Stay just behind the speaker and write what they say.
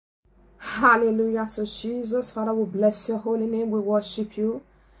Hallelujah to Jesus. Father, we bless your holy name. We worship you.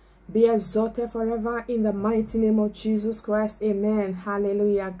 Be exalted forever in the mighty name of Jesus Christ. Amen.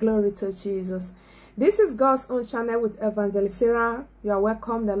 Hallelujah. Glory to Jesus. This is God's own channel with Evangelist Sarah. You are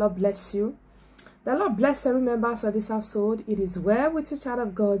welcome. The Lord bless you. The Lord bless every member of this household. It is well with you, child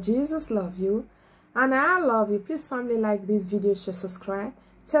of God. Jesus love you. And I love you. Please, family, like this video, share, subscribe.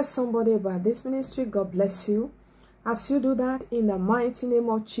 Tell somebody about this ministry. God bless you. As you do that, in the mighty name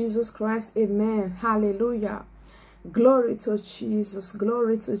of Jesus Christ, amen. Hallelujah. Glory to Jesus.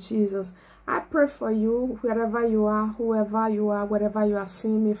 Glory to Jesus. I pray for you, wherever you are, whoever you are, wherever you are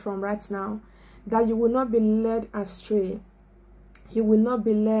seeing me from right now, that you will not be led astray. You will not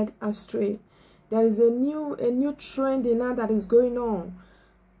be led astray. There is a new trend in that is going on.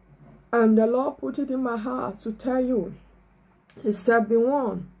 And the Lord put it in my heart to tell you. He said, be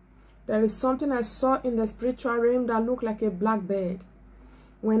warned. There is something I saw in the spiritual realm that looked like a black bird.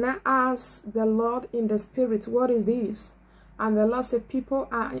 When I asked the Lord in the spirit, what is this? And the Lord said, people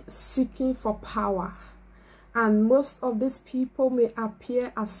are seeking for power. And most of these people may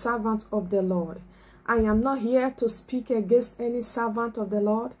appear as servants of the Lord. I am not here to speak against any servant of the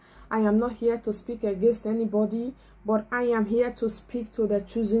Lord. I am not here to speak against anybody, but I am here to speak to the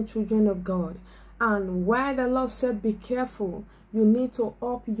chosen children of God. And why the Lord said, be careful, you need to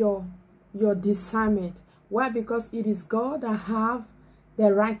up your discernment. Why? Because it is God that have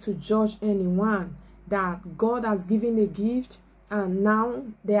the right to judge anyone. That God has given a gift and now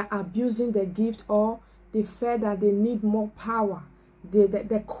they are abusing the gift, or they feel that they need more power.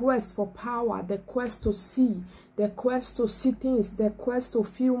 The quest for power, the quest to see, the quest to see things, the quest to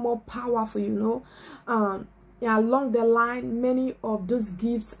feel more powerful, you know. Along the line, many of those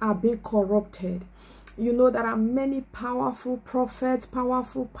gifts are being corrupted. You know, there are many powerful prophets,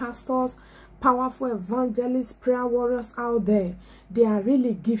 powerful pastors, powerful evangelists, prayer warriors out there. They are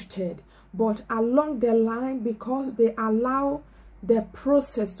really gifted. But along the line, because they allow the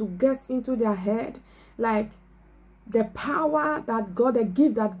process to get into their head, like the power that God, the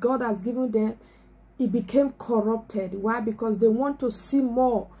gift that God has given them, it became corrupted. Why? Because they want to see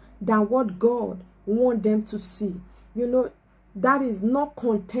more than what God wants them to see. You know, that is not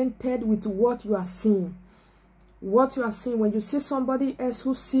contented with what you are seeing. What you are seeing, when you see somebody else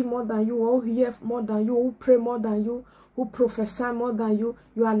who see more than you, or hear more than you, who pray more than you, who prophesy more than you,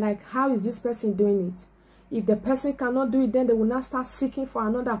 you are like, how is this person doing it? If the person cannot do it, then they will not start seeking for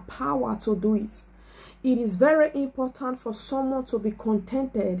another power to do it. It is very important for someone to be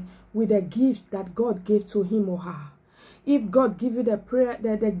contented with the gift that God gave to him or her. If God give you the prayer,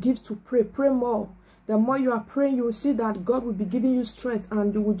 the gift to pray, pray more. The more you are praying, you will see that God will be giving you strength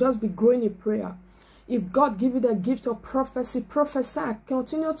and you will just be growing in prayer. If God give you the gift of prophecy, prophesy.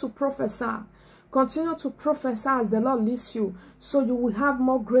 Continue to prophesy. Continue to prophesy as the Lord leads you, so you will have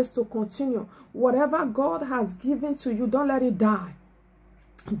more grace to continue. Whatever God has given to you, don't let it die.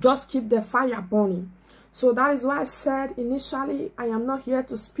 Just keep the fire burning. So that is why I said initially, I am not here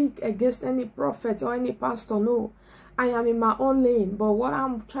to speak against any prophet or any pastor. No, I am in my own lane. But what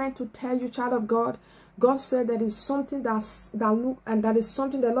I'm trying to tell you, child of God, God said there is something that is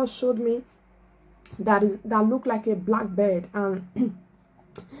something the Lord showed me that looked like a black bird. And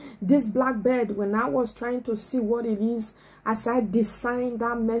this black bird, when I was trying to see what it is, as I designed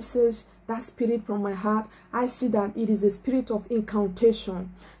that message, that spirit from my heart, I see that it is a spirit of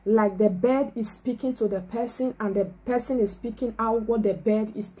incantation. Like the bird is speaking to the person and the person is speaking out what the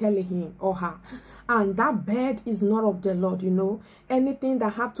bird is telling him or her. And that bird is not of the Lord, you know. Anything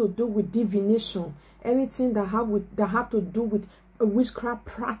that have to do with divination, anything that have to do with witchcraft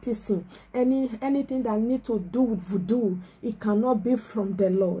practicing, anything that need to do with voodoo, it cannot be from the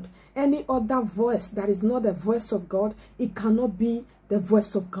Lord. Any other voice that is not the voice of God, it cannot be the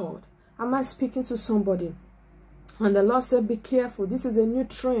voice of God. Am I speaking to somebody? And the Lord said, be careful. This is a new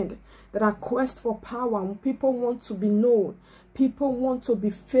trend that are quest for power. People want to be known. People want to be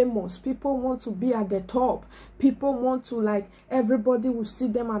famous. People want to be at the top. People want to, like, everybody will see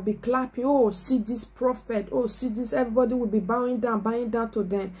them and be clapping. Oh, see this prophet. Oh, see this. Everybody will be bowing down to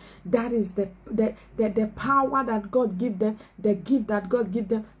them. That is the power that God give them. The gift that God give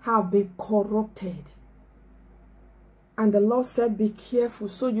them have been corrupted. And the Lord said, be careful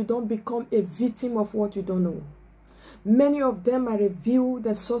so you don't become a victim of what you don't know. Many of them might reveal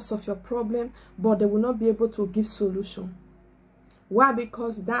the source of your problem, but they will not be able to give solution. Why?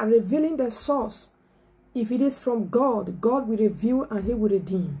 Because that revealing the source, if it is from God, God will reveal and he will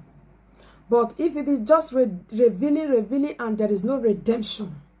redeem. But if it is just revealing and there is no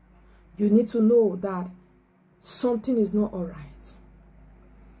redemption, you need to know that something is not all right.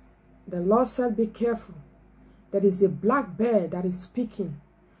 The Lord said, be careful. There is a black bird that is speaking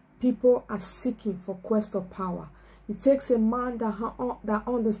people are seeking for quest of power. It takes a man that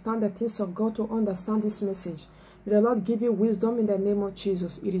understands the things of God to understand this message. May the Lord give you wisdom in the name of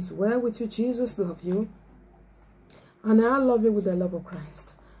Jesus. It is well with you. Jesus love you. And I love you with the love of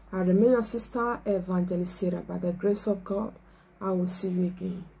Christ. I remain your sister, Evangelist Sarah. By the grace of God, I will see you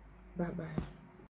again. Bye-bye.